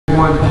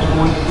won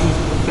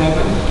 27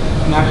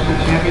 national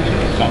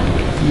championships.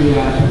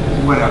 Yeah,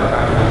 whatever.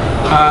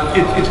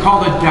 It's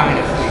called a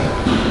dynasty.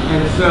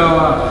 And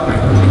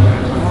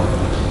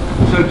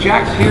so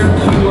Jack's here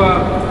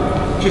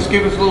to just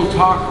give us a little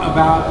talk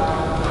about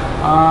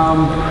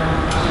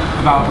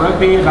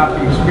rugby, about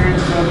the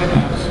experience of it, I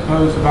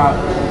suppose about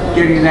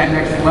getting to that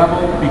next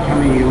level,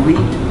 becoming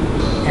elite,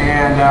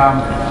 and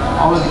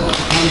all of it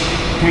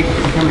takes to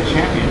become a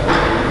champion.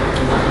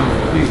 So,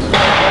 please.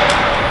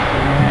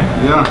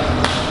 Yeah.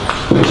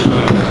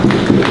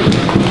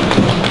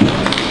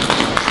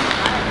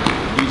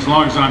 As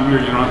long as I'm here,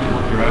 you don't have to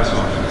work your ass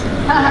off.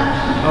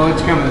 Oh,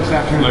 it's coming this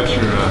afternoon. Let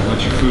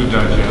your food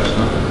digest,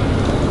 huh?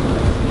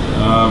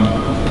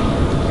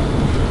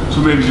 So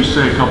maybe just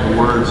say a couple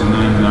words and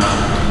then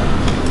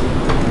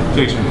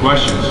take some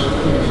questions.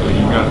 So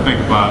you've got to think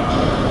about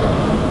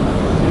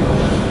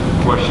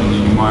a question that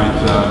you might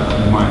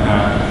have.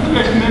 You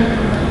guys come in?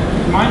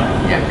 You mind?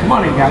 Yeah, come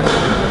on in, guys.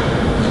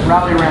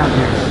 Rally around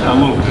here. Yeah, a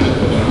little bit.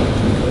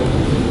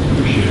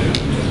 Appreciate it.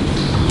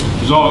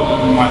 There's always,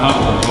 in my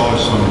huddle, there's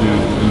always some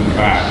dude in the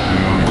back, you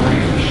know,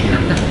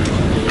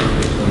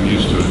 I'm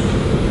used to it.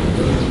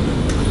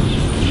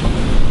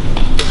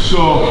 So,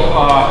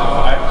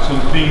 so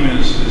the theme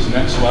is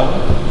next level.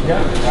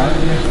 Yeah, right.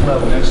 Next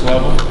level. Next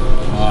level.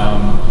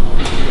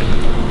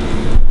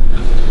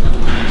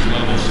 Next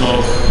level.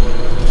 So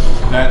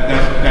that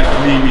to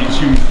me means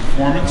human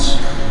performance.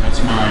 That's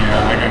my.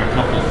 I got a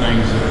couple of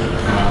things that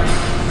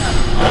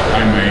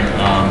I may.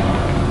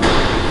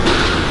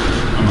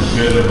 I'm a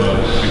bit of a,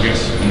 I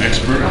guess, an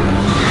expert. I don't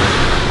know.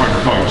 Hard to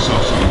call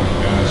yourself something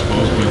like that, I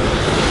suppose. But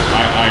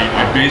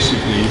I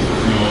basically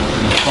know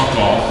fuck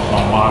all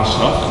about a lot of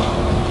stuff.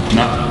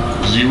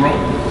 Nothing, zero,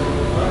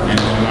 and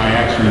then I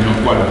actually know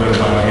quite a bit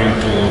about a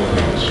handful of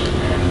things,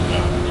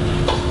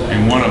 and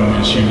one of them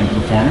is human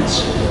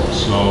performance.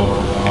 So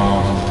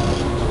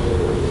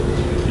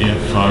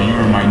if you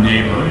were my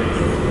neighbor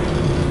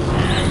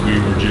and we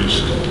were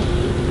just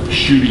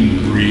shooting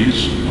the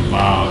breeze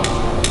about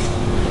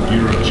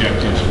your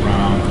objectives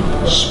around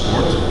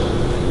sport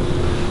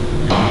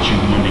and what you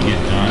want to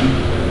get done,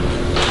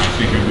 I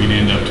think that we'd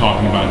end up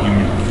talking about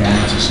human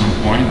performance at some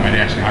point. I'd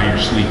ask you how you're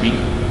sleeping.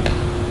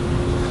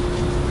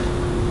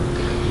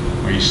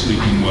 Are you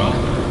sleeping well?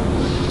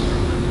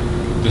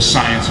 The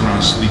science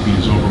around sleeping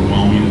is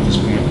overwhelming at this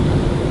point.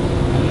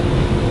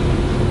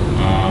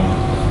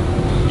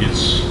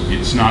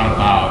 It's not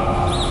about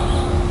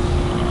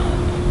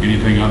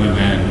anything other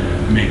than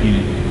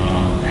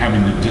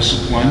having the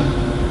discipline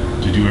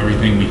to do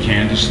everything we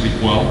can to sleep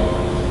well.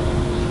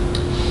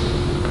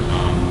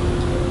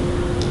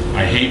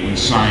 I hate when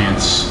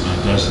science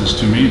does this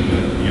to me,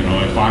 but you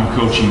know, if I'm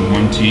coaching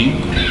one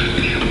team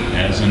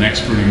as an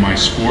expert in my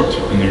sport,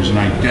 and there's an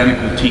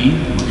identical team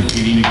we're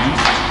competing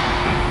against,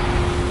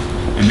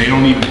 and they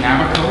don't even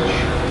have a coach,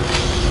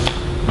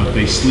 but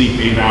they sleep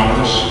 8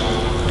 hours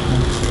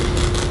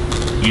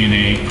in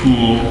a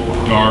cool,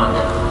 dark,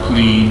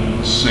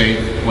 clean, safe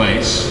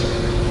place,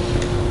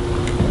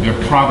 they're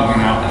probably going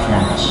to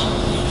outperform us.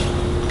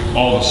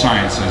 All the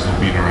science says they'll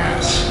beat our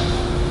ass.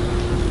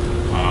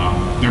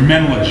 Their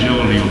mental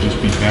agility will just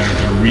be better,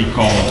 their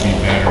recall will be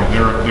better,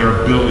 their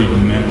ability to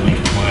mentally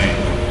play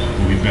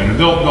will be better.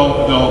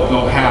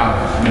 They'll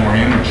have more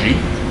energy,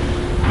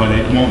 but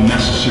it won't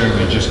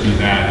necessarily just be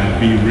that. It'll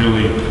be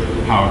really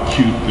how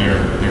acute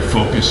their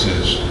focus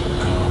is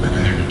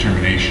and their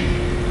determination.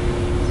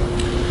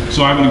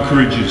 So I would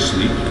encourage you to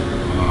sleep.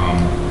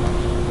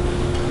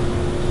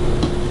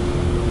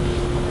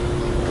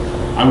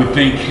 I would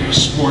think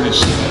sport is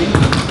study.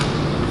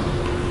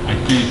 I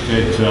think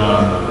that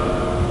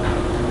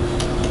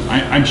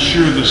I'm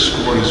sure this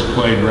sport is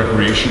played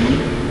recreationally,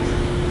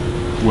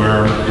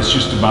 where it's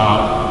just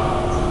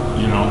about,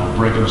 you know,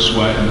 breaking a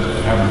sweat and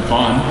having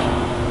fun,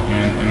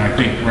 and I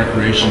think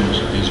recreation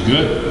is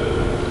good.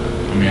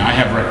 I mean, I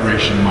have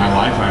recreation in my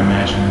life. I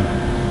imagine,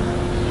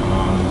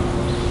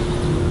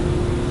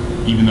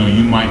 even though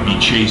you might be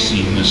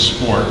chasing this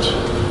sport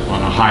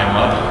on a high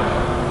level,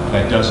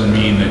 that doesn't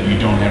mean that you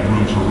don't have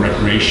room for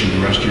recreation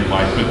the rest of your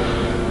life. But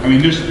I mean,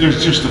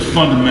 there's just a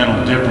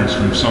fundamental difference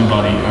from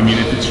somebody. I mean,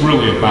 if it's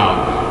really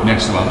about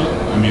next level,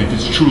 I mean, if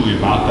it's truly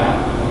about that,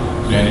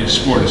 then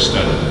sport is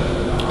study.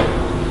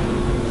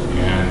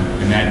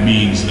 And that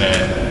means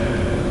that,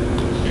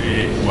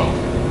 well,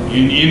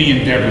 in any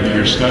endeavor that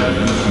you're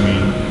studying, I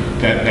mean,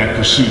 that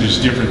pursuit is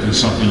different than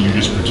something you're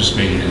just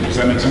participating in. Does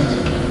that make sense?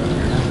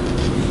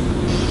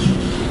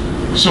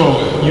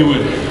 So you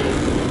would,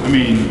 I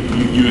mean,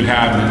 you would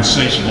have an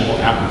insatiable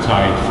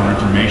appetite for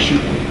information.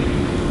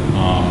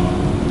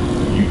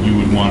 You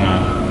would want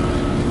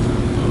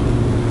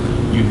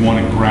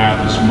to grab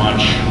as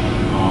much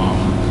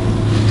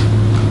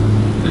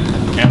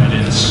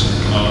evidence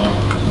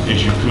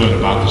as you could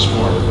about the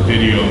sport,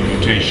 video,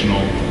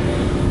 notational.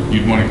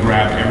 You'd want to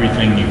grab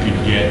everything you could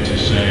get to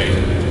say,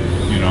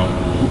 you know,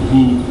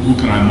 who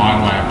can I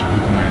model after,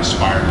 who can I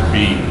aspire to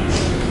be.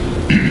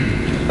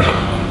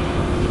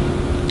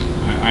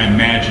 I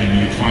imagine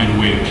you'd find a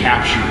way to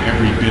capture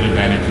every bit of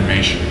that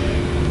information.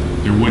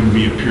 there wouldn't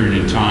be a period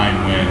in time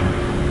when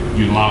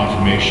you'd allow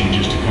information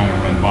just to kind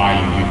of run by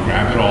you. You'd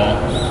grab it all,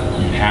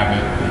 you'd have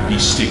it, it'd be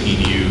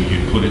sticky to you,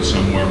 you'd put it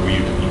somewhere where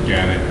you could look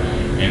at it,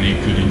 and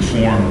it could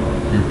inform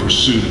your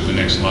pursuit at the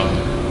next level.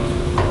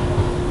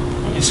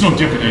 It's no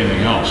different than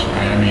anything else,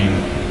 right? I mean,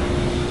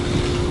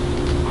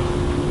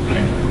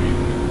 right?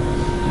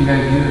 You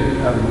guys use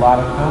a lot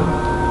of film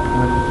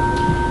when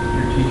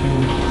you're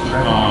teaching?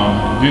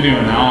 Video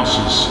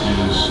analysis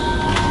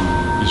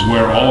is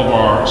where all of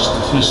our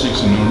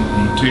statistics and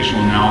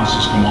notational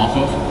analysis come off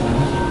of.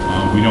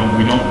 We don't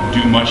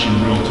do much in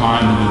real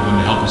time other than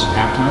to help us at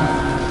halftime.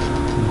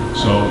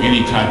 So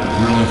any type of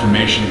real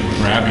information that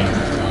we're grabbing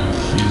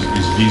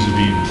is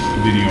vis-a-vis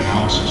video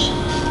analysis.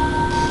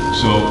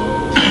 So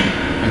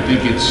I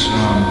think it's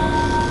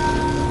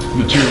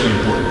materially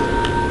important.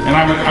 And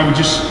I would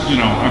just,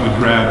 I would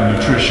grab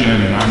nutrition,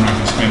 and I'm not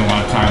going to spend a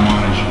lot of time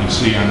on it. As you can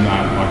see, I'm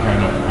not,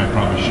 I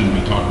probably shouldn't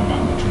be talking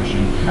about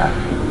nutrition.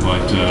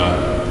 But,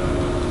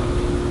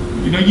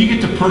 you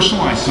get to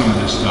personalize some of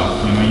this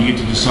stuff. You get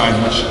to decide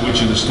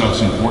which of the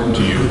stuff's important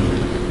to you.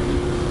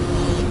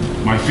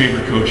 My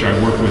favorite coach I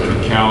work with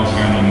at Cal is a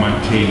guy named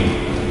Mike Cady.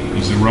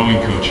 He's the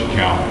rowing coach at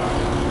Cal.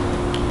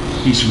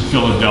 He's from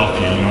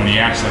Philadelphia, and he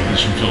acts like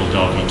he's from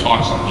Philadelphia. He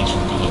talks like he's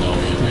from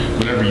Philadelphia.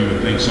 Whatever you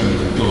would think somebody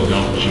from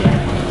Philadelphia should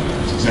act like,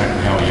 it's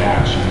exactly how he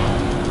acts,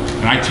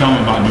 And I tell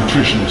him about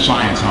nutritional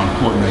science, how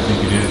important I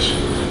think it is.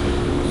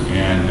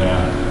 And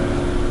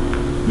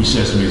he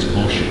says to me, it's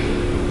bullshit.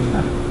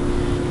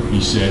 He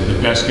said, the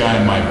best guy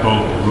in my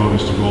boat that rowed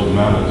us to gold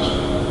medals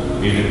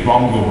ate a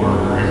bungo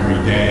burger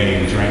every day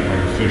and drank like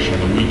a fish on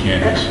the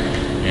weekends,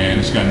 and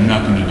it's got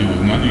nothing to do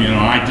with nothing.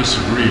 I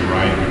disagree,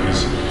 right?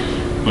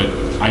 But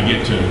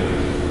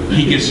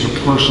he gets to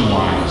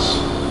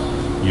personalize,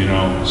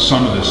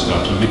 some of this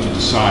stuff. You get to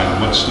decide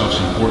what stuff's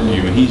important to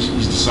you, and he's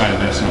decided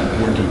that's not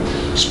important to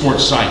him.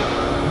 Sports psych,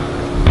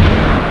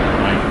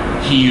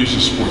 right? He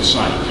uses sports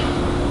psych.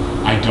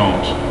 I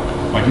don't.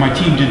 Like, my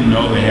team didn't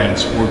know they had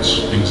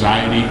sports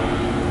anxiety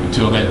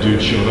until that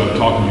dude showed up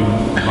talking to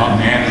them about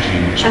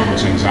managing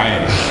sports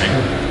anxiety,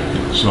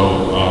 right?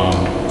 So,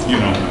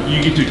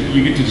 you get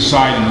to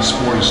decide in the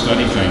sport and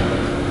study thing.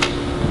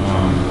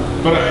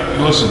 But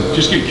listen,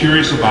 just get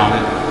curious about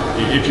it.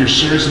 If you're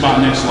serious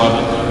about next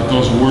level, if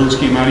those words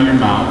came out of your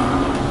mouth,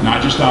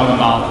 not just out of the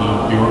mouth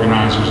of the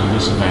organizers of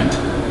this event,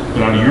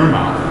 but out of your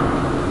mouth.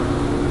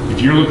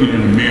 If you're looking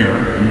in a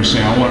mirror and you're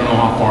saying, I want to know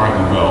how far I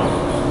can go.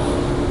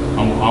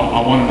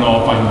 I want to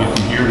know if I can get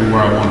from here to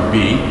where I want to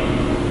be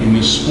in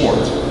this sport.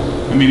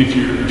 I mean, if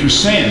you're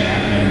saying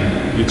that,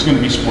 then it's going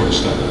to be sport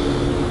study.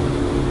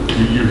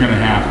 You're going to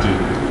have to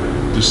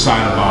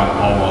decide about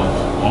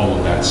all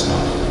of that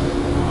stuff.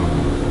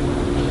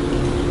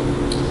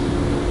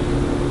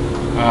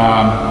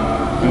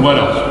 And what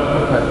else?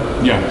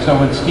 Okay. Yeah. So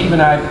when Steve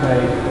and I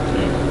played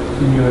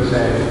in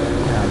USA,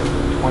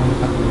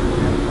 20-something years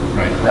ago,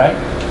 right?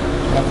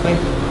 Roughly?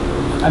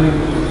 I mean,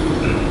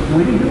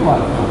 we didn't do a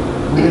lot of fun.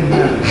 We didn't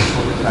have a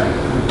sports site.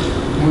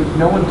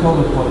 No one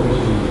told us what we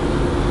should do.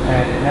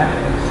 And now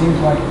it seems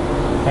like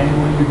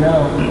anywhere you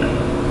go,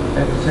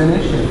 it's an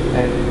issue,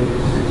 and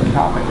it's a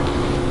topic.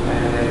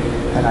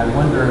 And I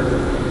wonder,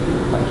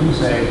 like you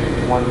say,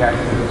 one guy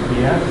says it's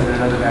BS, and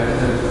another guy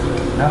says,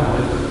 no,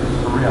 it's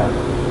for real.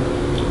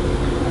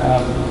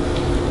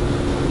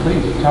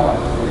 Please tell us,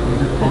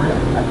 is it for real?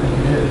 I think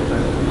it is.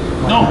 But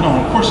no,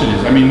 of course it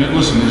is. I mean,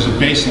 listen, there's a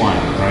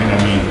baseline, right? I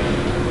mean,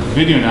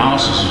 video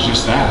analysis is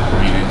just that. I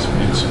mean,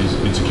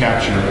 it's a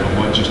capture of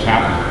what just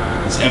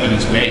happened. It's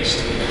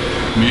evidence-based.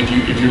 I mean,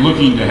 if you're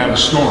looking to have a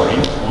story,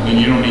 well, then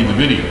you don't need the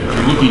video. If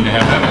you're looking to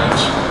have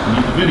evidence, you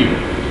need the video.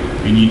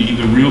 And you need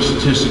the real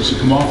statistics that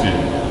come off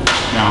video.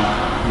 Now,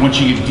 once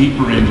you get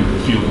deeper into the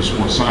field of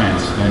sports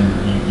science, then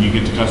you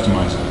get to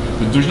customize it.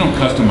 But there's no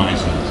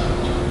customizing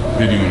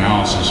video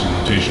analysis or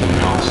notational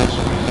analysis.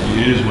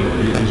 It is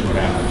what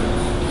happened.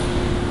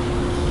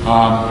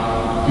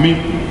 I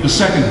mean, the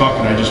second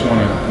bucket I just want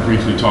to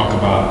briefly talk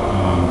about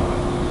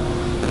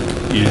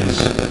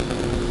is,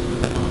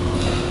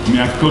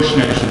 I've coached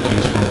national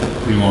teams for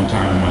a pretty long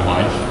time in my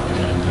life,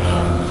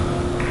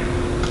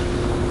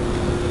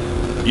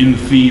 and in the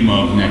theme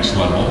of next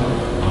level,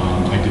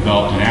 I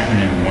developed an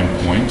acronym at one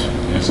point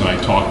as I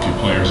talked to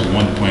players that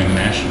wanted to play in the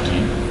national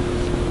team.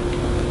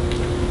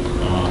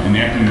 And the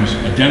acronym was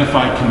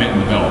Identify, Commit, and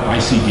Develop,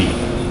 ICD.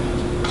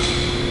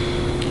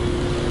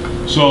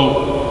 So,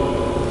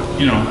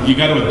 you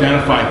got to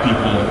identify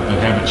people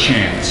that have a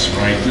chance,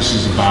 right? This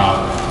is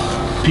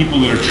about people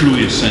that are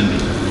truly ascending,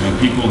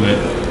 people that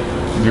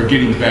they're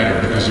getting better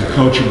because they're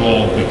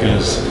coachable,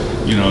 because,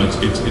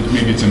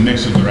 maybe it's a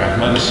mix of their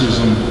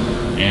athleticism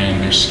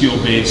and their skill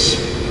base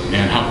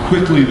and how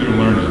quickly they're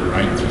learning,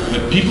 right?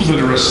 But people that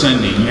are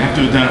ascending, you have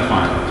to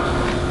identify them.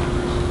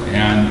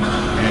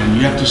 And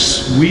you have to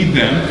weed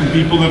them from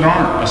people that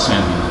aren't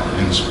ascending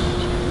in the sport,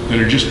 that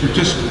are just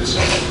participants.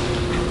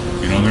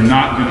 They're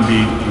not going to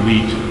be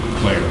elite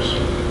players.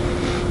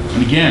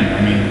 And again,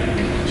 I mean,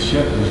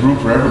 shit, there's room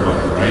for everybody,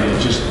 right?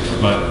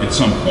 But at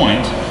some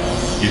point,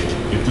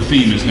 if the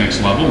theme is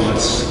next level,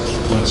 let's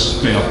let's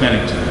stay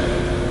authentic to that.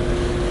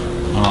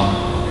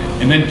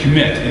 And then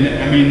commit. And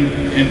I mean,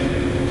 and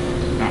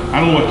I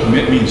don't know what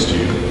commit means to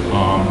you,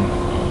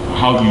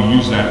 how you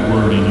use that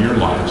word in your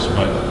lives,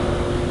 but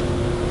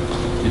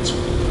it's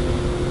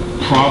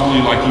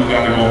probably like you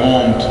got to go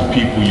home to the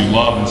people you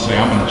love and say,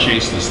 I'm going to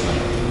chase this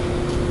thing.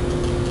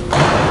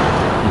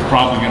 You're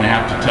probably going to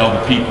have to tell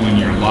the people in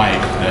your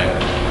life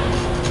that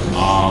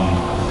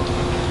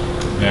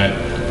that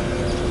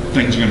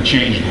things are going to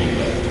change a little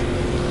bit.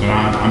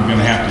 That I'm going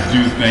to have to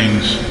do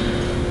things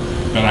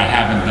that I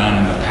haven't done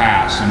in the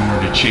past in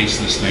order to chase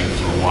this thing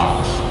for a while.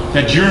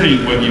 That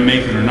journey, whether you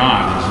make it or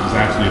not, is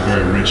actually a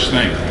very rich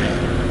thing.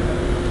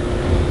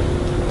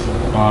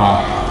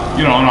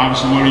 You know, and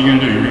obviously, what are you going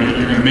to do?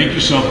 You're going to make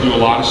yourself do a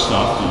lot of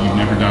stuff that you've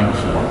never done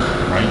before,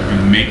 right? You're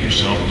going to make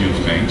yourself do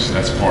things.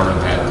 That's part of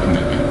that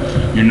commitment.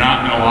 You're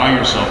not going to allow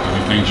yourself to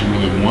do things you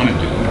really want to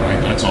do, right?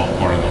 That's all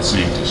part of that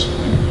same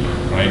discipline,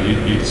 right?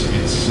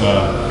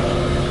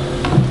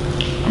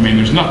 I mean,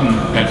 there's nothing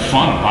that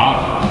fun about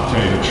it, to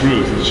tell you the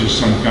truth. It's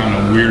just some kind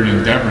of weird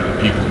endeavor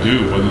that people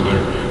do, whether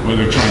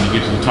they're trying to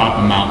get to the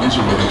top of mountains,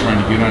 or whether they're trying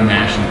to get on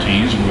national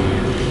teams, or whether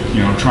they're,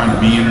 you know, trying to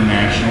be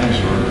internationals,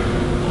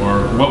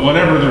 or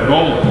whatever their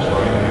goal is,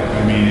 right?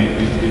 I mean,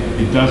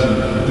 it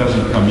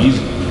doesn't come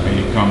easy. Right?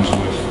 It comes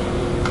with,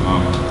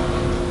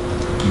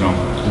 you know,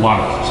 a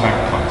lot of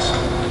sacrifice.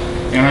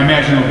 And I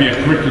imagine there'll be a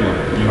curriculum.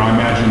 You know, I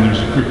imagine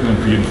there's a curriculum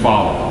for you to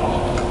follow.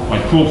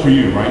 Like, cool for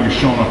you, right? You're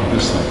showing up at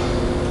this thing.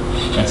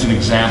 That's an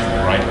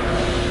example, right?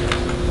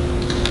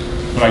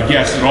 But I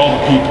guess that all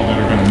the people that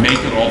are going to make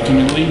it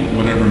ultimately,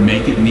 whatever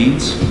make it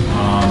means,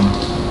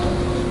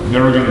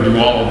 they're going to do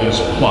all of this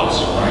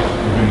plus, right?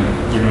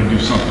 They're going to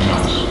do something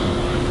else.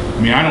 I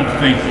mean, I don't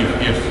think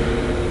if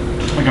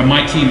like on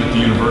my team at the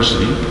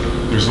university,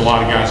 there's a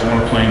lot of guys that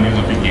want to play in the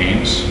Olympic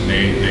Games.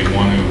 They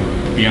want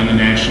to be on the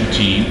national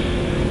team.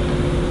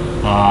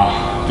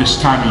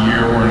 This time of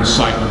year, we're in a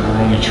cycle where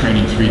we're only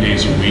training 3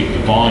 days a week.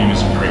 The volume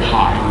isn't very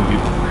high.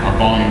 Our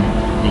volume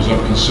goes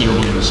up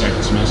considerably in the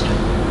second semester.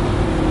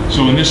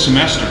 So in this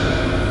semester,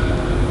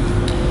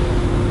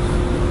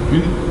 I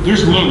mean,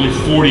 there's literally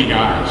 40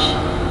 guys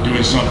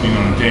doing something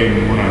on a day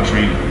when we're not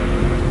training.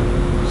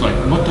 It's like,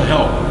 what the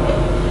hell?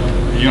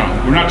 You know,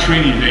 we're not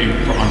training today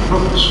on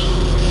purpose.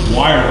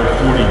 Why are there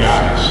 40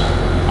 guys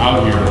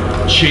out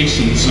here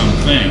chasing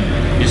something?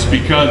 It's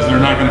because they're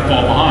not going to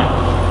fall behind.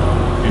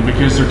 And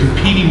because they're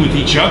competing with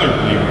each other,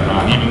 believe it or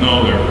not, even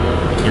though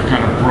they're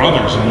kind of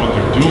brothers in what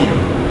they're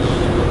doing.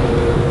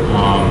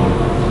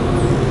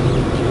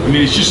 I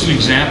mean, it's just an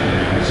example,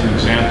 man. It's an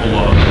example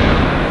of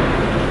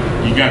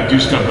you got to do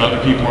stuff that other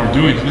people aren't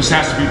doing. This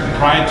has to be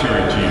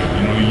proprietary to you.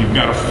 You know, you've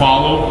got to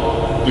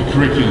follow the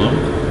curriculum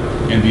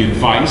and the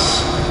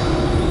advice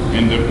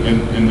and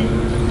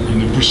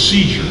the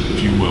procedure,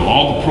 if you will,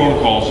 all the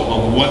protocols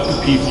of what the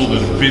people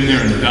that have been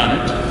there and done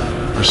it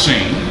are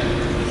saying.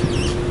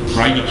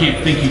 Right? You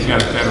can't think you've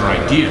got a better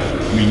idea.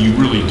 I mean, you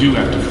really do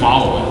have to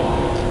follow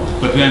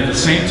it. But then at the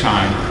same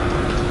time,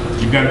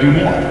 you've got to do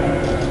more.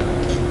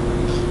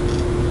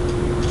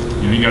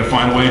 You know, you got to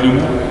find a way to do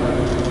more.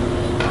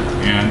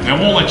 And that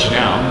won't let you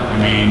down. I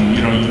mean,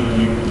 you know,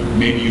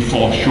 maybe you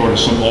fall short of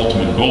some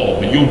ultimate goal,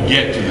 but you'll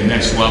get to the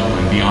next level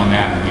and beyond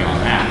that and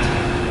beyond that.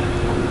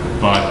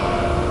 But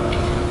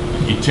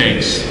it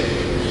takes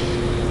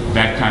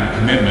that kind of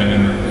commitment,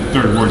 and the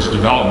third word is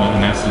development,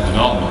 and that's the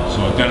development.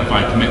 So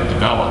identify, commit,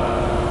 develop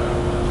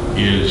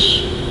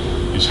is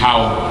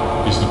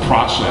the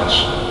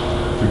process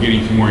for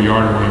getting from where you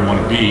are to where you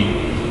want to be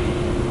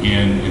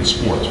in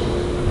sport.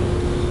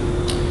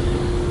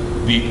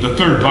 The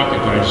third bucket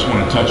that I just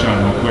want to touch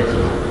on real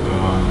quickly,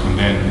 and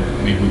then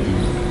maybe we can,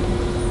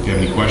 if you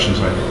have any questions,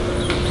 I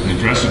can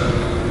address them,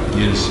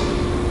 is,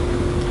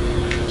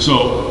 so,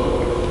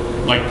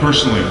 like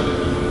personally,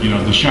 you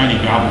know, the shiny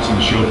goblets in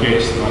the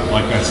showcase,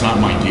 like that's not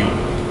my deal.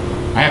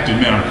 I have to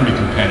admit, I'm pretty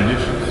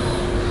competitive.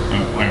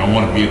 Like, I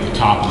want to be at the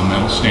top of the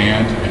medal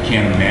stand. I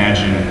can't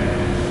imagine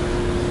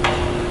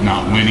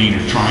not winning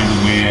or trying to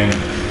win.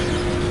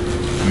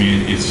 I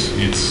mean, it's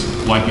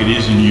like it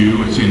is in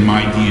you. It's in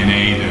my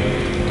DNA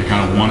to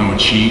kind of want to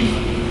achieve.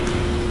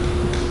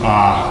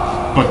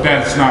 But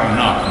that's not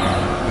enough,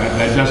 man.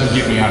 That doesn't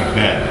get me out of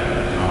bed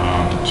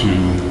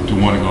to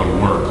want to go to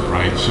work,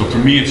 right? So for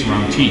me, it's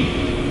around team.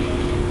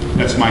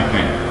 That's my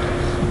thing.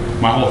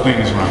 My whole thing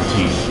is around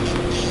team.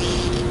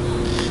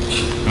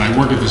 And I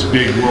work at this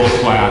big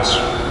world-class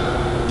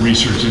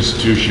research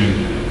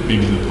institution,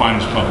 maybe the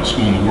finest public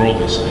school in the world,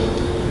 they say.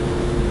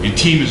 And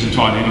team isn't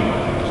taught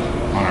anywhere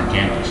on our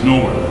campus,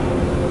 nowhere.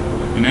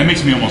 And that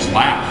makes me almost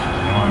laugh.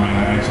 You know, I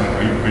mean, it's like,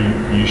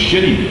 are you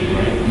shitting me,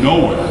 right?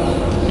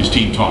 Nowhere is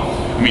team taught.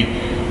 I mean,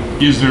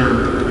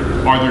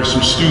 are there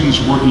some students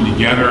working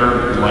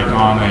together, like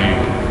on a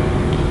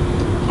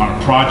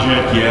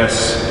project?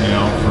 Yes, you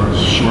know, for a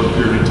short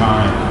period of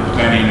time. But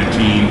that ain't a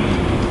team.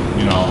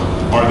 You know,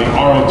 are the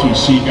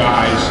ROTC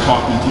guys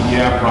talking to you?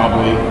 Yeah,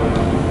 probably,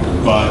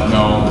 but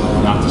no,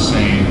 not the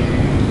same.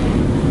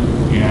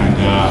 And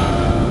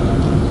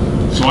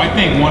so I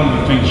think one of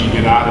the things you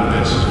get out of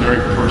this is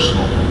very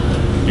personal.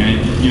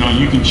 And you know,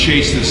 you can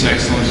chase this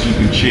excellence, you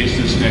can chase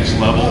this next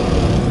level,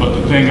 but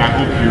the thing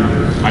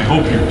I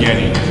hope you're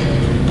getting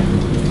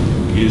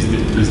is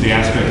the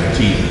aspect of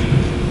team.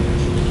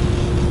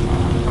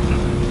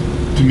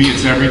 To me,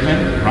 it's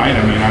everything, right?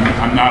 I mean,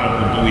 I'm not of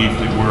the belief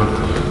that we're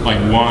like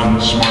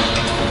one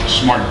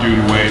smart dude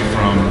away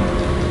from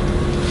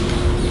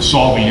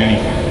solving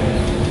anything.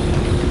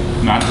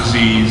 Not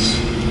disease,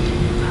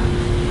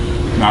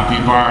 not the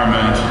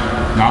environment,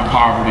 not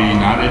poverty,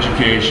 not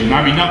education.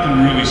 I mean,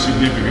 nothing really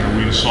significant are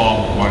we to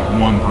solve with like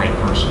one great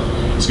person.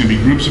 It's going to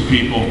be groups of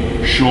people,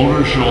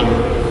 shoulder to shoulder,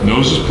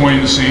 noses pointing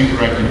in the same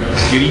direction,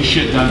 getting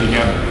shit done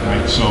together,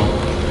 right? So,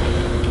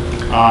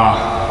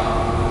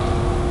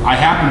 I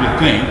happen to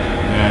think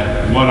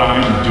that what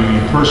I'm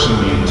doing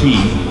personally in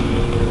team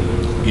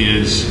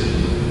is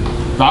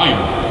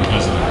valuable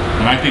because of that.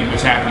 And I think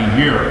what's happening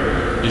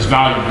here is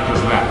valuable because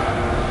of that.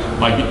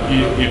 Like,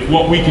 if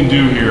what we can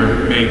do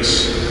here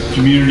makes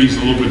communities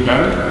a little bit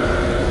better,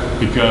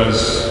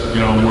 because, you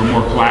know, we're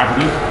more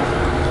collaborative,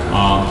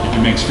 if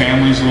it makes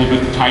families a little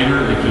bit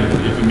tighter, if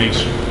it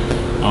makes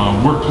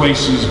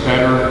workplaces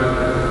better,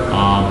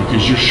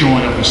 because you're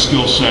showing up with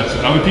skill sets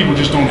that other people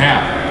just don't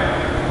have.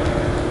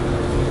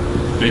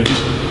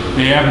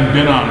 They haven't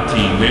been on a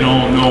team. They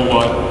don't know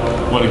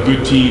what a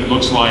good team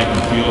looks like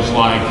and feels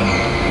like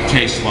and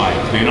tastes like.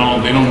 They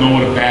don't know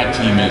what a bad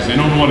team is. They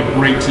don't know what a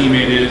great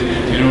teammate is.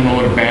 They don't know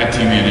what a bad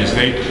teammate is.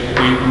 They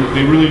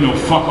really know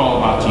fuck all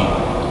about team.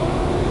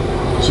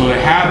 So to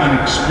have an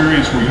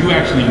experience where you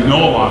actually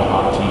know a lot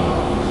about team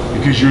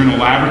because you're in a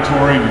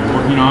laboratory and you're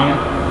working on it,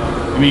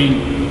 I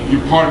mean,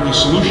 you're part of the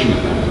solution to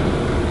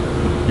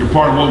that. You're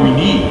part of what we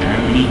need,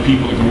 man. We need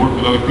people that can work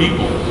with other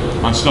people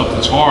on stuff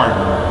that's hard.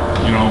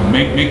 You know,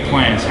 make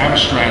plans, have a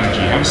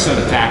strategy, have a set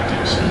of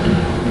tactics,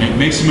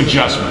 make some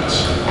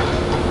adjustments,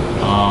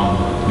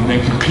 and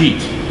then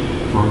compete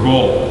for a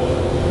goal.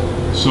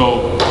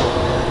 So,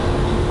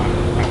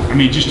 I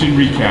mean, just in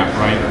recap,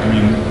 right? I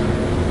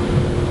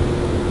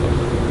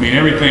mean,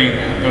 everything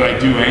that I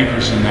do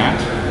anchors in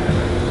that.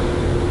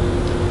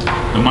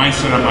 The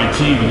mindset on my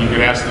team, and you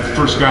could ask the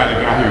first guy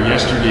that got here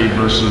yesterday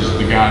versus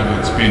the guy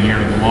that's been here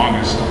the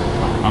longest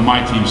on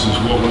my team, says,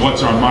 well,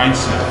 what's our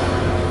mindset?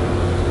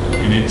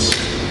 And it's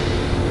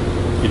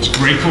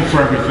grateful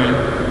for everything,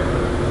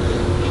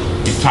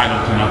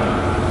 entitled to nothing.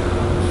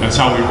 That's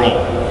how we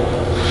roll.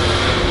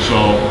 So,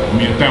 I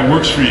mean, if that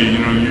works for you, you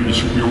know,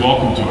 you're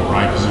welcome to it,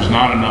 right? Because there's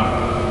not enough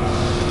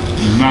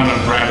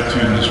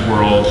gratitude in this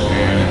world,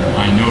 and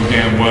I know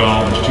damn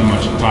well there's too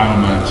much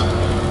entitlement,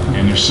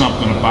 and there's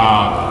something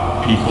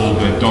about people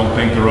that don't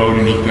think they're owed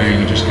anything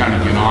and just kind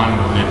of get on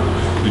with it.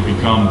 They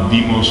become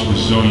the most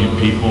resilient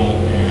people,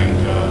 and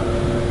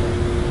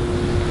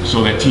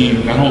so that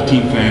whole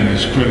team thing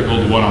is critical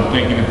to what I'm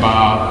thinking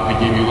about. I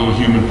gave you a little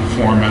human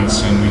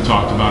performance, and we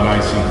talked about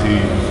ICT.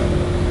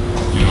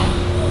 You know,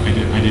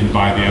 I didn't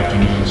buy the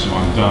afternoon, so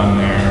I'm done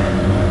there.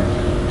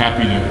 And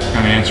happy to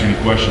kind of answer any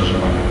questions you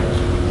might have.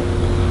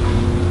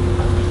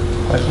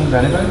 Questions,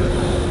 anybody?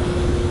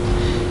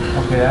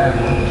 Okay, I have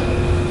one.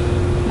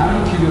 How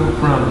did you go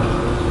from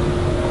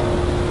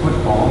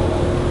football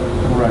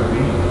to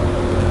rugby?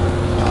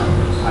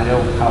 I know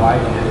how I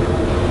did.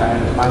 I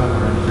had a final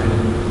friend.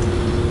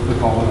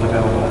 Football wasn't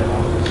available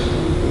anymore.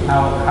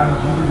 How did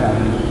you do that,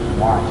 and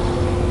why?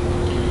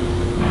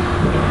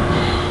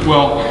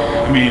 Well,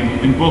 I mean,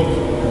 in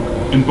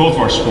both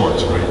our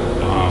sports, right?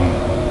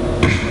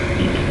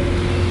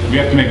 We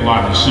have to make a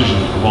lot of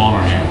decisions with the ball in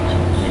our hand.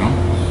 You know,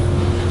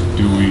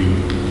 do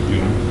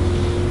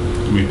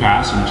we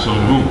pass and so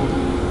boom?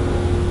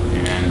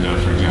 And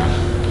for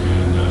example,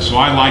 and so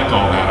I liked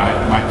all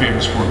that. My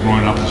favorite sport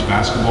growing up was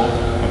basketball.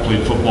 I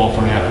played football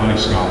for an athletic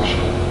scholarship.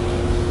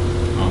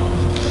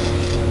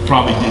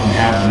 Probably didn't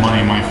have the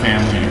money in my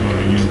family to go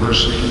to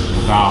university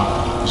without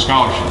a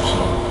scholarship,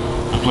 so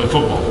I played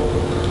football.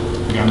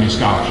 They got me a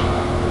scholarship,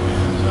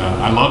 and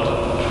I loved it.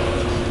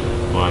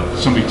 But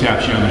somebody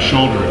taps you on the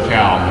shoulder at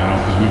Cal, you know,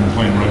 because we've been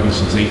playing rugby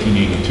since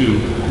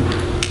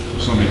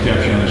 1882. Somebody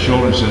taps you on the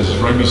shoulder and says, "It's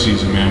rugby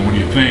season, man. What do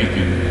you think?"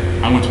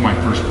 And I went to my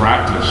first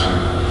practice, and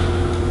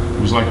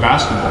it was like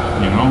basketball,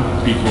 you know.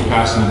 People were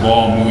passing the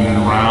ball, moving it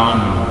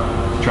around, and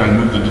try to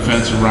move the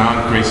defense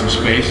around, create some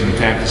space, and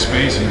attack the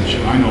space. And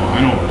I know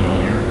what we're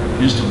doing here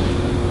instantly.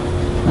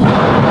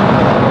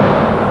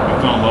 I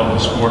fell in love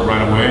with the sport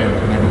right away and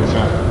never looked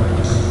back.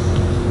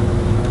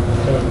 I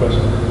have a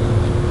question.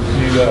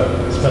 You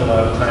spent a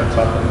lot of time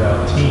talking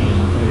about team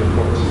and the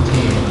importance of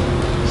team.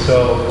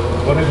 So,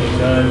 what have you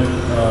done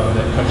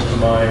that comes to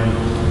mind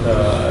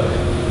to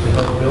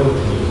help build a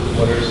team?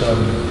 What are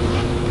some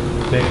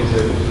things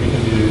that we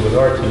can do with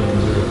our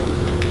teams, or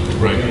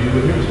what can you do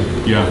with your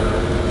team? Yeah.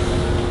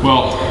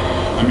 Well,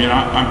 I mean,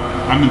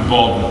 I'm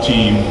involved with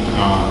team. You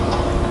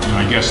know,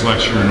 I guest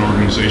lecture in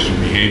organizational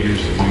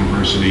behaviors at the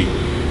university.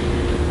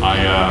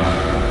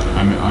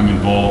 I'm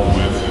involved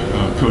with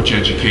coach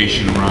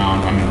education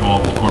around. I'm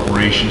involved with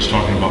corporations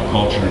talking about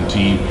culture and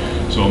team.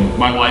 So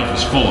my life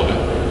is full of it.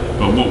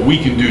 But what we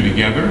can do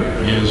together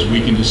is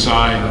we can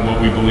decide what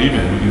we believe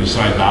in. We can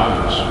decide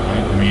values,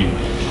 right? I mean,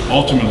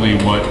 ultimately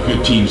what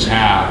good teams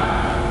have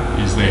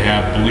is they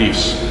have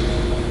beliefs.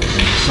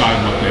 They decide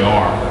what they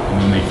are,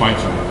 and then they fight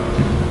for them.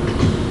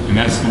 And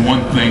that's the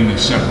one thing that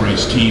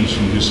separates teams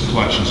from just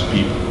collections of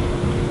people.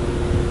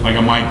 Like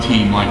on my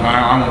team, like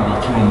I won't go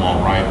through them all,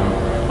 right?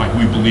 Like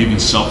we believe in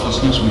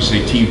selflessness. We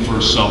say team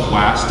first, self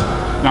last.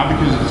 Not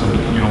because it's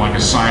like a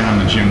sign on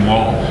the gym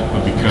wall,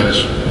 but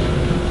because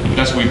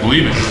that's what we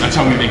believe in. That's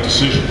how we make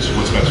decisions,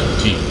 what's best for the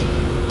team.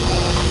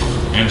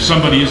 And if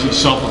somebody isn't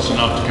selfless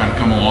enough to kind of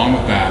come along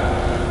with that,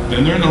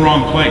 then they're in the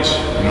wrong place,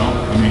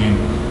 I mean,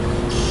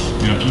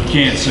 if you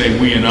can't say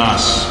we and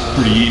us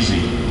pretty easy,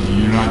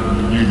 you're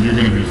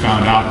going to be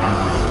found out in our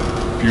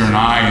group. If you're an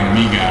I and a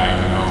me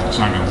guy, it's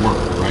not going to work,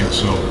 right?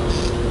 So,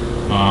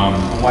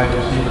 Wide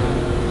receiver.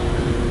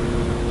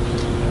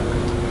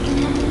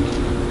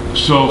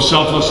 So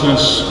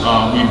selflessness,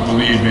 we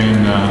believe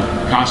in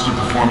constant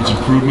performance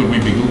improvement. We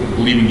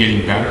believe in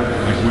getting better.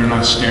 Like we're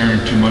not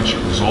staring too much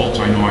at results.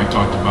 I know I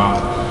talked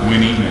about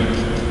winning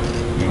and,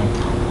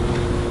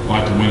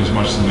 like to win as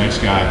much as the next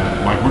guy.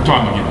 But like we're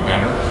talking about getting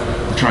better.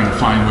 We're trying to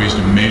find ways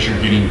to measure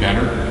getting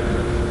better.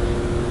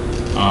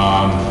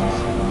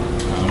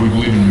 We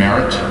believe in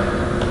merit.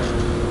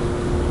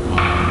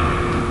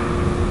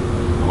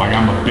 Like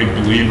I'm a big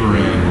believer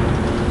in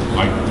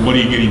like, what are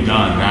you getting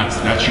done?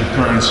 That's your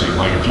currency.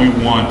 Like if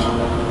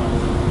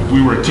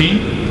we were a team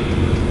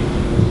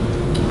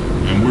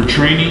and we're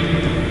training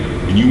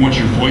and you want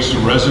your voice to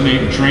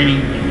resonate in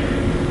training,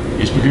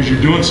 it's because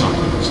you're doing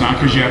something. It's not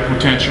because you have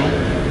potential,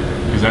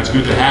 because that's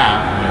good to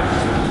have.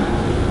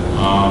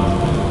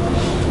 But,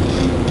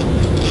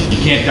 you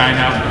can't dine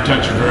out with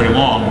potential very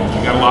long. If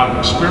you got a lot of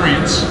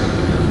experience,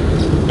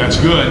 that's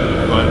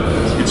good, but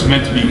it's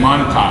meant to be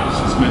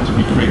monetized. It's meant to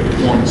be great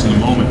performance in the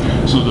moment.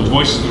 So the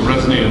voices that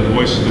resonate are the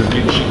voices that are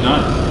getting shit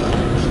done.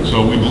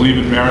 So we believe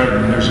in merit,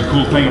 and there's a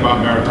cool thing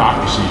about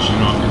meritocracies,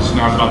 it's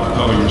not about the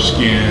color of your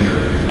skin,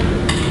 or,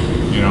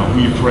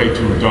 who you pray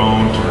to or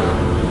don't, or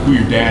who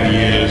your daddy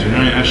is, or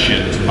none of that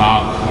shit. It's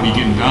about what are you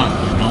getting done,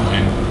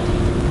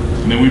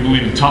 and then we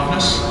believe in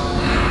toughness,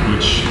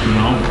 which,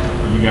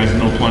 you guys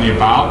know plenty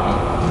about,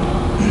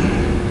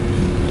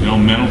 but,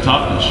 mental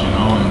toughness,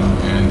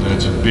 and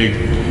it's a big,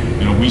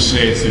 we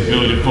say it's the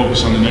ability to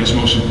focus on the next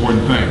most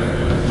important thing.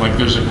 Like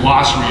there's a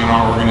glossary in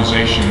our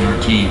organization and our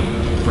team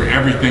for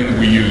everything that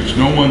we use.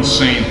 No one's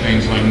saying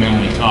things like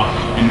mentally tough,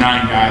 and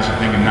 9 guys are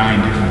thinking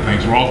 9 different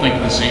things. We're all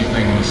thinking the same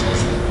thing when it's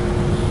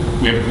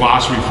we have a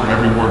glossary for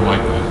every word like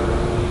that.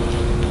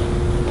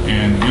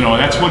 And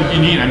that's what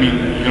you need. I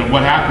mean,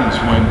 what happens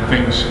when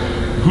things,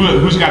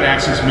 who's got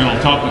access to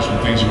mental toughness when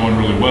things are going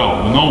really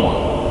well? Well, no one.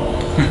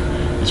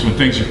 It's when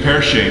things are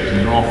pear-shaped and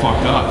they're all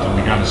fucked up that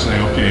we got to say,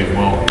 okay,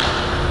 well,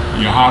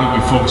 how do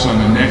we focus on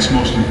the next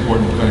most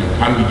important thing?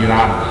 How do we get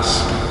out of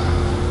this?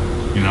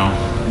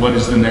 What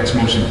is the next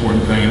most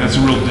important thing? And that's a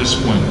real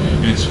discipline,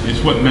 and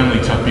it's what mentally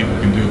tough people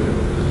can do.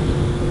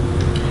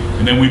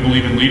 And then we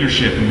believe in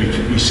leadership, and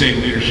we say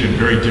leadership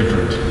very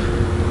different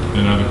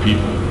than other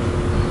people.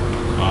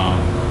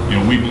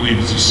 We believe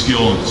it's a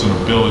skill, it's an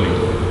ability.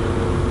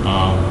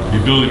 The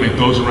ability to make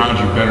those around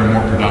you better and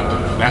more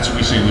productive. That's what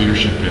we say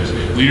leadership is.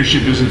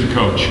 Leadership isn't the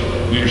coach.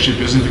 Leadership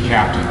isn't the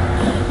captain.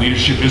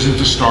 Leadership isn't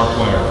the star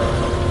player.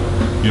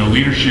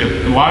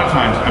 Leadership, a lot of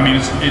times, I mean,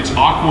 it's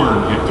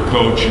awkward if the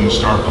coach and the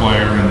star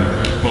player and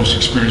the most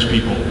experienced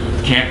people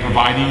can't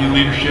provide any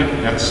leadership.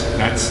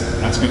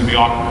 That's going to be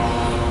awkward.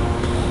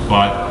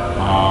 But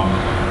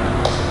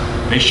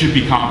they should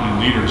be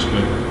competent leaders.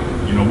 But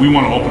we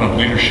want to open up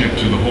leadership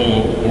to the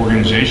whole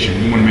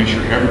organization. We want to make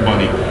sure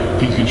everybody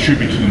can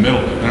contribute to the middle.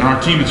 And on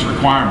our team, it's a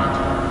requirement.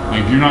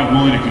 Like if you're not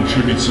willing to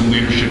contribute some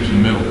leadership to the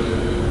middle,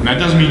 and that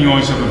doesn't mean you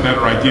always have a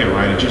better idea,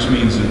 right? It just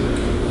means that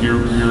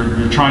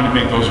you're trying to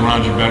make those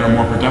around you better and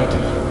more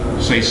productive.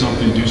 Say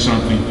something, do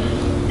something,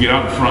 get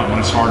out in front when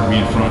it's hard to be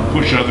in front,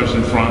 push others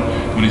in front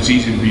when it's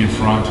easy to be in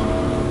front.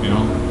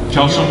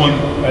 Tell someone.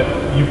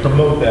 You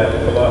promote that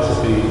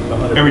philosophy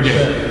 100% every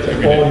day.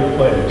 to all your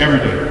players. Every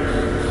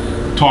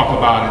day. Talk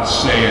about it,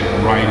 say it,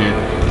 write it,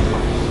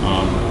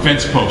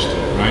 fence post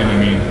it, right? I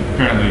mean,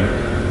 apparently,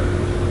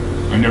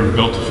 I never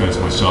built a fence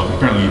myself.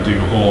 Apparently you dig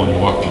a hole and you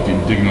walk, you can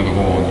dig another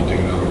hole and you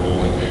dig another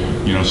hole.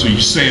 And, so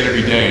you say it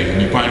every day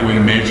and you find a way to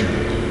measure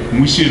it.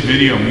 When we see a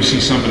video and we see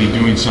somebody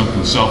doing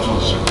something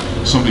selfless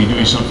or somebody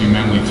doing something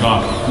mentally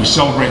tough, we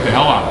celebrate the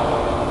hell out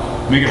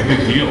of it. Make it a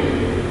big deal.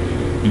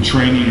 In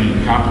training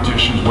and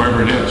competitions,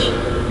 wherever it is.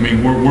 I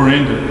mean, we're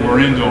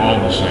into all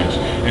those things.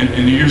 And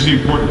here's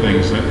the important thing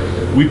is that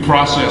we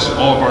process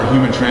all of our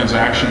human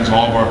transactions,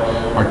 all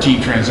of our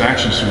team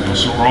transactions through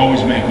those. So we're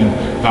always making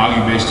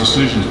value-based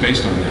decisions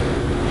based on that.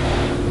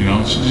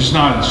 It's just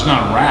not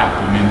a rap.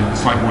 I mean,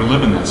 it's like we're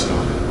living that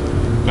stuff.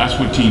 That's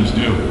what teams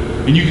do.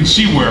 And you can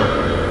see where,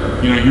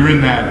 you're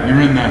in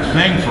that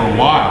thing for a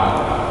while.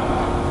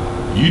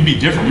 You'd be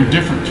different. You're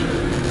different.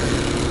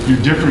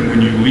 You're different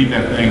when you leave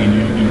that thing and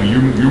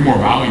you're more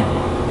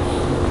valuable.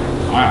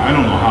 I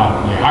don't know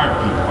how you hire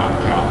people out of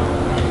Cal.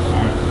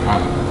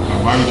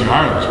 Why would you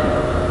hire those people?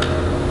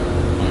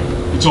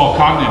 It's all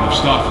cognitive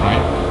stuff,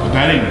 right? But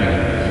that ain't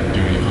gonna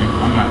do anything.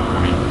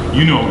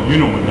 You know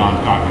what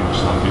non-cognitive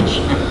stuff is.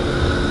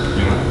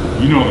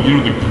 you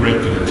know the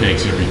grit that it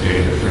takes every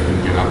day to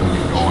freaking get up and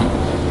get going.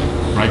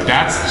 Right?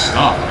 That's the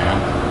stuff, man.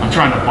 I'm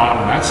trying to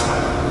bottle that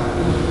stuff.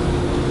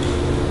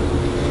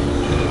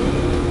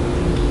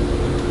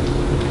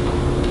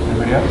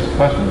 Anybody else?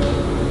 Questions?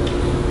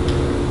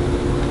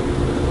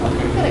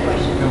 Okay. I've got a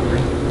question. Feel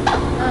free.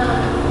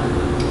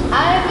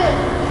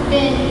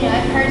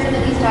 I've heard some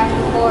of these talks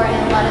before,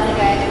 and a lot of the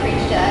guys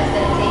preach to us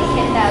that it takes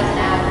 10,000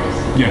 hours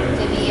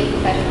to be a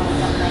professional or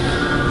something.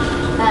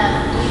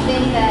 Do you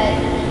think that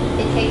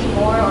it takes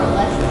more or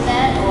less than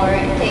that, or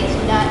it takes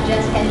not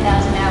just 10,000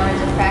 hours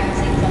of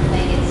practicing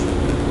something, it's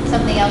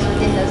something else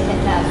within those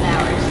 10,000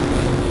 hours?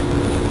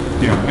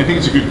 Yeah, I think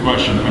it's a good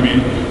question. I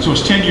mean, so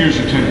it's 10 years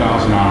or 10,000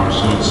 hours,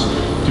 so it's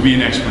to be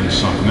an expert in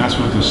something. That's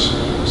what this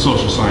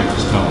social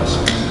scientists tell us.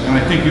 And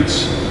I think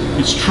it's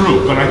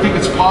true, but I think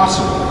it's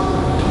possible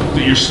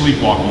that you're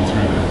sleepwalking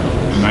through that.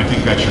 And I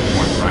think that's your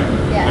point, right?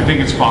 Yeah. I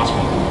think it's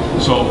possible.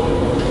 So,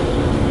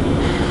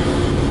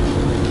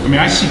 I mean,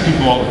 I see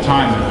people all the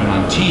time that have been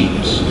on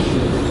teams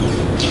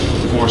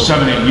for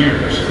 7, 8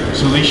 years.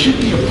 So they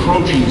should be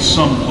approaching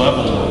some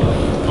level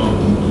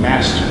of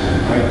mastery,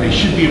 right? They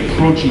should be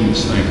approaching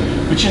this thing,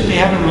 but yet they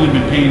haven't really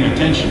been paying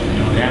attention.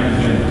 You know, they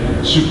haven't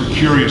been super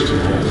curious to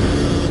the whole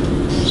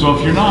thing. So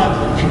if you're not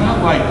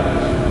like,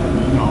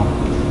 you know,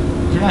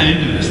 if you're not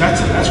into this,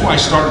 that's why I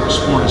started with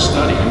sport as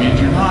study. I mean, if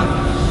you're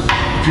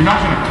not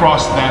going to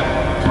cross that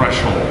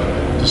threshold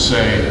to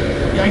say,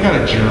 yeah, I got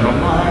a journal,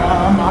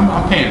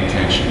 I'm paying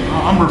attention,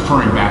 I'm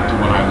referring back to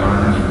what I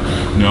learned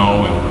and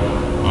know, and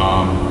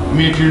I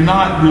mean, if you're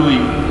not really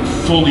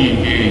fully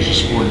engaged in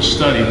sport as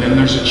study, then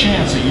there's a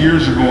chance that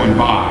years are going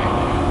by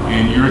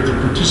and you're at the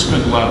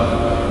participant level,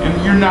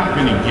 and you're not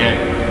going to get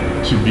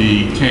to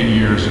be 10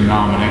 years and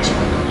now I'm an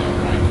expert in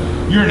that,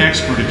 right? You're an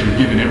expert if you're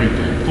given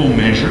everything, full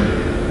measure,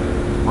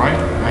 right?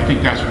 I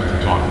think that's what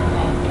they're talking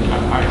about.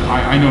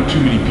 I know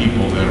too many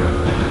people that are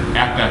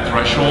at that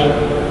threshold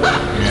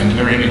and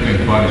they're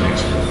anything but an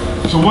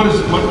expert. So what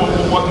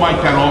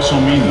might that also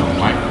mean though?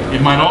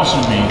 It might also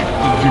mean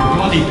that if you're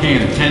bloody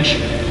paying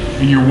attention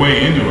and you're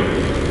way into it,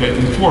 that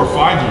in 4 or 5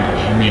 years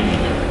you may be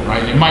there,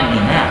 right? It might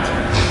mean that.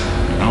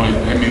 You know,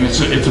 I mean, it's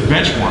a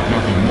benchmark,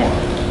 nothing more.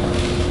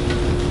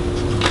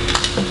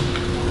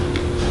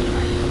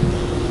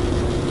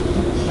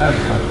 I have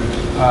a question.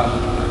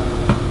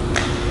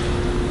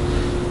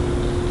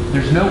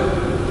 There's no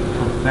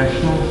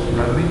professional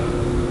rugby,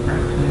 right,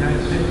 in the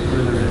United States,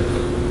 or there is?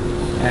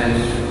 And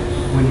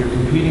when you're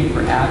competing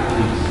for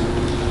athletes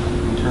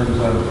in terms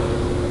of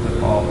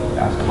football,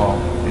 basketball,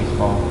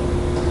 baseball,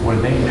 where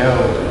they know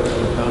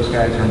what those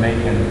guys are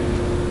making,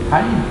 how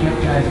do you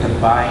get guys to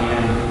buy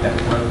in that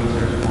rugby's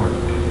their sport?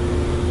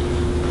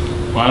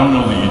 Well, I don't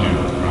know that you do,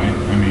 right?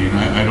 I mean,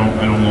 I don't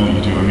know that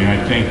you do. I mean, I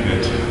think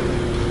that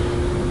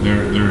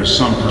there is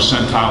some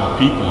percentile of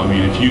people. I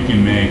mean, if you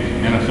can make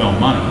NFL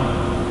money,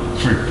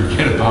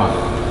 forget about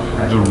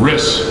the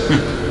risks.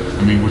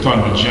 I mean, we're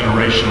talking about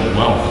generational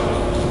wealth.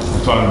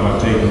 We're talking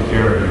about taking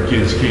care of your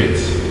kids'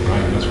 kids,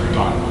 right? That's what we're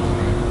talking about,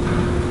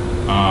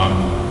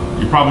 right?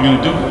 You're probably going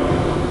to do it.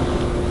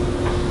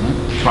 Right?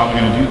 You're probably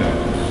going to do that.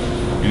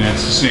 And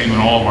that's the same in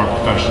all of our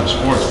professional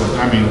sports. But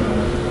I mean,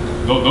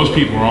 those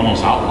people are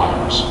almost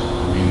outliers.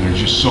 I mean, there's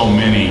just so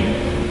many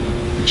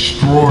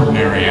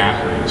extraordinary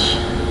athletes,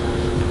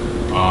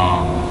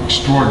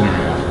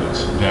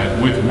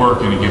 that with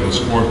work in a given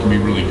sport can be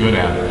really good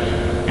at it.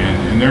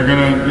 And they're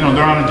gonna, you know,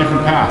 they're on a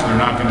different path. They're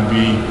not gonna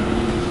be,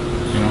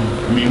 you know,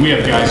 I mean, we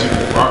have guys,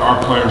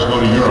 our players go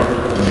to Europe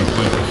and they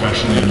play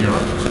professionally in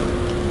Europe.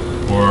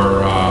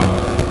 Or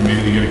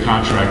maybe they get a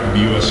contract with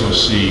the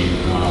USOC.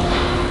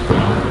 You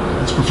know,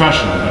 it's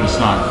professional, but it's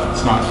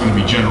not gonna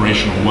be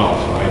generational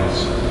wealth, right?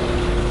 It's,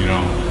 you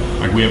know,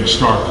 like we have a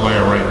star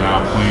player right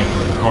now playing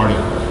for the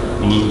Cardiff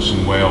Blues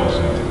in Wales.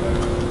 And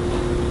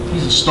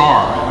he's a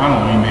star. I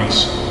don't know, he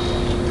makes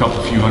a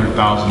couple few $100,000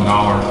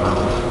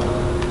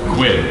 per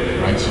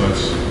quid, right? So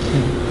it's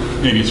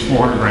maybe it's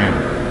 400 grand.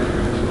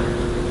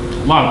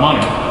 A lot of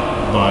money,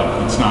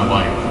 but it's not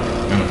like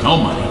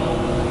NFL money,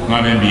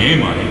 not NBA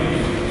money.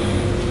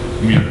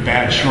 I mean, a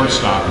bad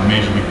shortstop in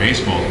Major League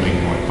Baseball is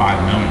making like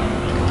 $5 million.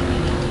 You know?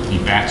 He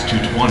bats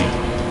 220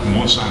 and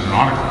won't sign an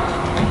autograph.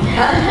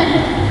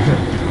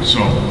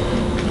 So,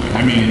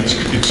 I mean,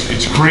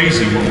 it's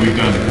crazy what we've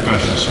done in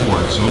professional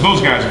sports. So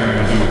those guys are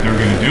going to do what they're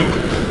going to do,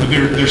 but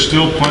there's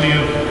still plenty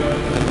of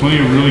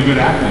really good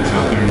athletes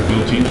out there to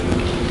build teams.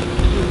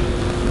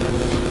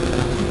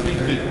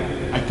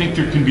 I think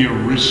there can be a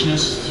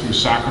richness through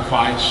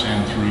sacrifice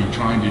and through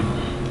trying to,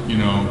 you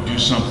know, do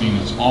something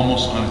that's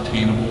almost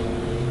unattainable.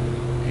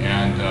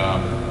 And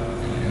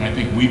I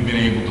think we've been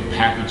able to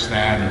package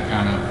that and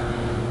kind of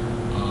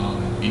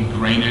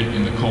ingrain it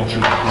in the culture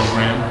of the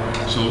program,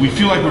 so that we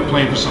feel like we're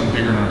playing for something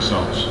bigger than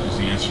ourselves, is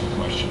the answer to the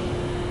question.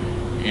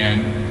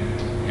 And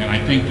I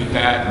think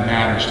that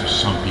matters to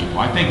some people.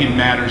 I think it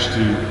matters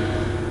to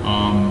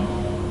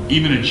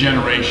even a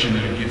generation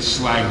that gets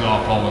slagged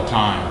off all the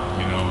time,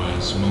 you know,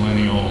 as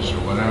millennials or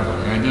whatever.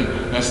 And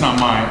that's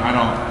not I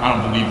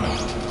don't believe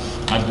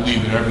that. I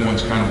believe that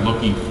everyone's kind of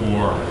looking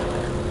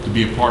to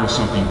be a part of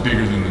something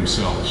bigger than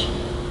themselves.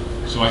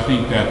 So I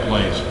think that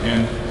plays,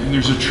 and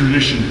there's a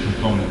tradition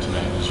component to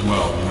that as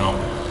well. You know,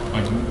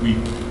 like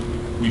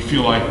we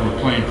feel like we're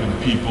playing for the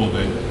people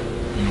that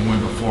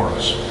went before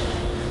us,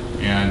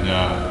 and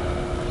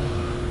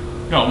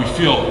we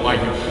feel like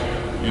if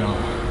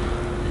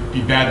it'd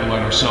be bad to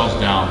let ourselves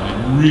down.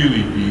 It'd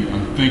really be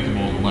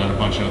unthinkable to let a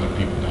bunch of other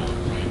people down.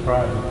 Right?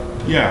 Pride.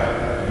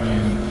 Yeah, I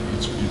mean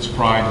it's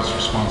pride, it's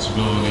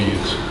responsibility,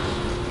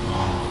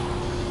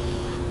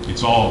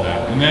 it's all of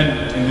that, and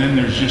then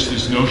there's just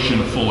this notion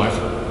of full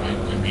effort, right?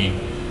 I mean,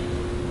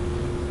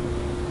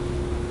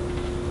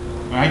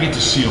 I get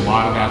to see a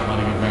lot of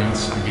athletic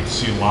events. I get to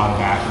see a lot of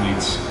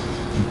athletes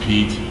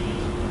compete.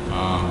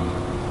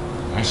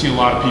 I see a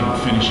lot of people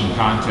finishing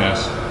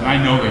contests, and I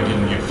know they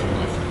didn't give full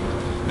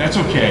effort. That's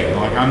okay.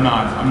 Like I'm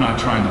not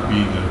trying to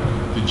be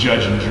the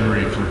judge and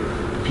jury for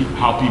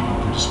how people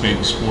participate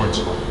in sports,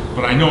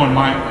 but I know in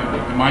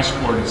my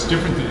sport it's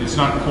different. It's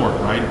not court,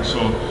 right?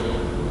 So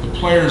the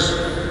players,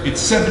 it's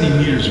 70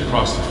 meters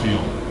across the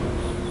field,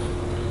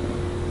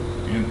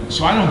 and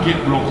so I don't get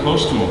real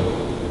close to them.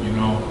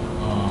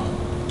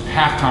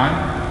 Halftime,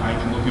 I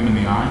can look them in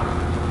the eye,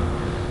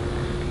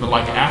 but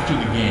like after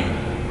the game,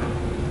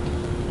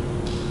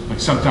 like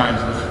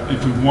sometimes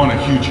if we won a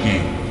huge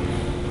game,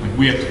 like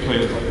we have to play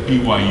with like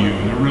BYU,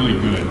 and they're really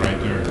good, right?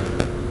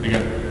 They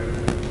got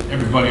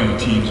everybody on the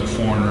team's a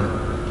foreigner.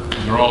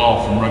 They're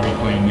all from rugby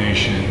playing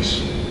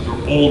nations.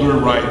 They're older,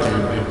 right?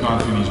 They've gone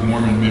through these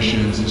Mormon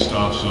missions and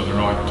stuff, so they're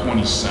like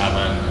 27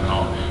 and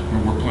all.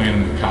 We're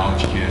playing with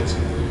college kids.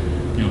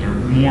 They're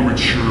more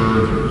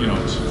mature.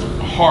 It's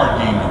a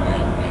hard game to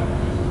win. Right?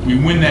 We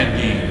win that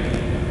game,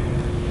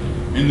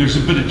 and there's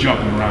a bit of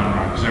jumping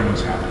around because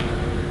everyone's happy.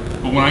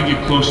 But when I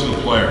get close to the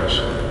players,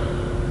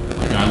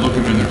 and I look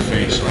them in their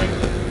face, right?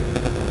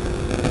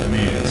 I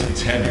mean,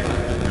 it's heavy,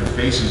 right? Their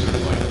faces are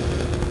like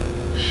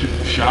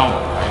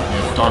shallow, right? They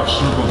have dark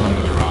circles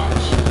under their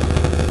eyes.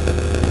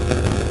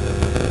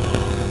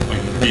 Like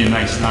it could be a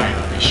nice night,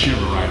 but they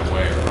shiver right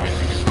away, right?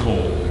 They get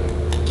cold,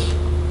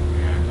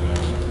 and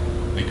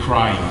they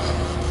cry easy.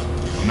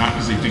 Not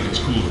because they think it's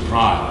cool to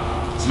cry.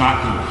 It's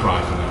not cool to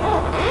cry for them.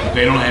 But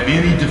they don't have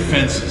any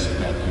defenses at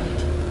that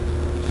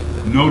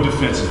point. No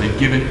defenses. They've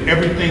given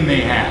everything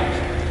they have,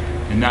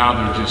 and now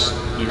they're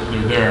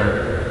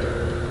there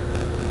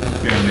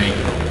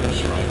naked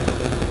almost, right?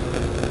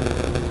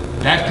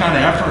 That kind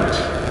of effort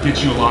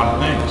gets you a lot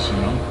of things,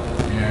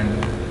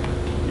 and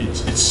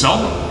it's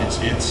seldom.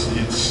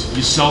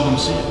 You seldom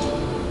see it.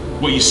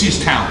 What you see is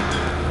talent.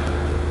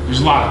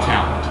 There's a lot of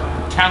talent.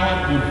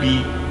 Talent will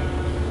beat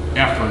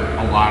effort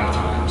a lot of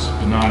times,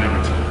 but not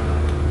every time.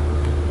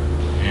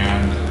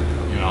 And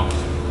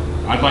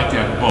I'd like to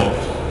have both,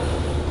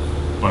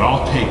 but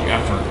I'll take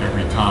effort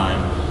every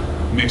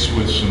time, mixed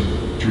with some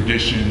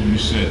tradition. You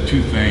said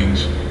two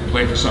things: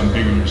 play for something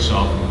bigger than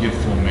yourself and give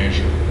full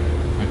measure.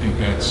 I think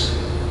that's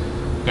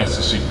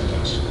the secret to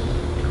this.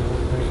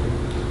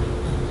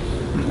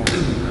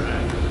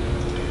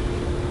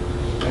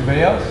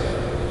 Anybody else?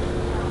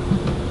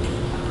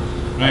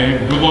 Hey,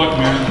 good luck,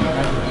 man.